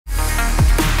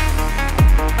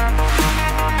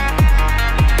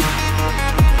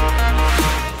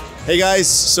Hey guys,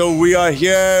 so we are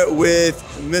here with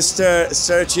Mr.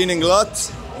 Serracino Inglott,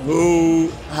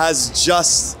 who has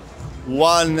just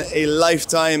won a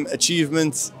Lifetime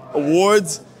Achievement Award.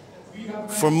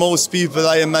 For most people,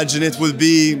 I imagine it will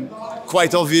be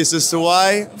quite obvious as to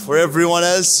why. For everyone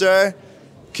else, sir,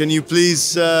 can you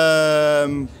please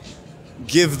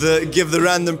give the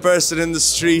random person in the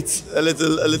street a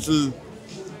little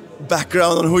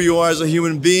background on who you are as a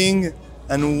human being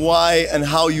and why and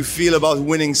how you feel about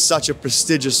winning such a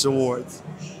prestigious award?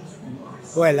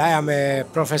 Well, I am a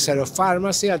professor of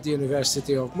pharmacy at the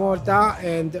University of Malta,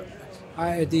 and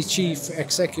I am the Chief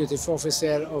Executive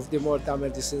Officer of the Malta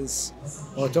Medicines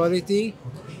Authority,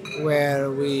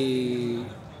 where we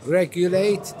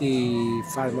regulate the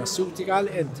pharmaceutical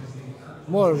and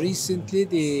more recently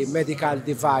the medical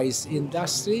device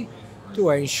industry to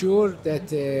ensure that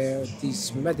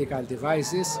these medical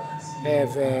devices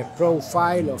have a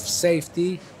profile of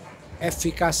safety,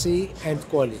 efficacy and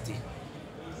quality.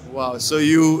 Wow, so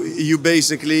you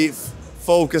basically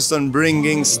focused on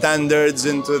bringing standards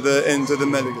into the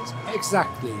medical space.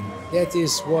 Exactly, that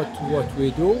is what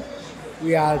we do.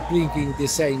 We are bringing the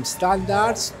same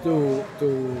standards to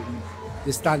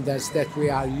the standards that we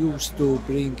are used to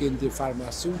bring in the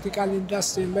pharmaceutical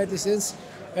industry and medicines,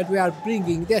 and we are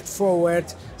bringing that forward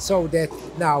so that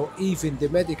now even the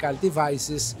medical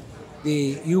devices,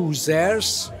 the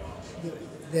users,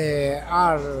 they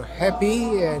are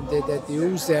happy and that the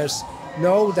users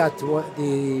know that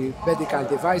the medical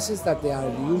devices that they are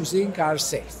using are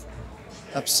safe.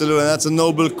 Absolutely, that's a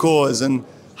noble cause. And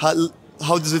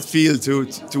how does it feel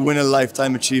to win a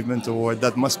Lifetime Achievement Award?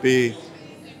 That must be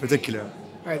particular.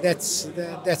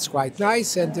 That's quite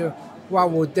nice, and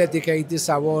one would dedicate this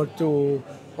award to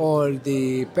all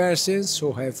the persons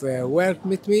who have worked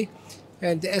with me,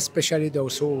 and especially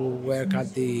those who work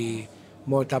at the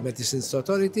Malta Medicines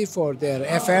Authority for their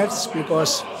efforts,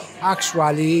 because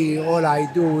actually all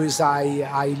I do is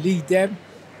I lead them,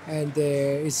 and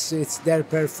it's their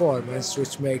performance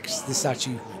which makes this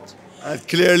achievement.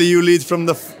 Clearly you lead from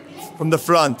the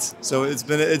front, so it's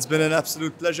been an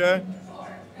absolute pleasure,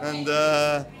 and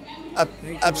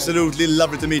absolutely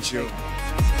lovely to meet you.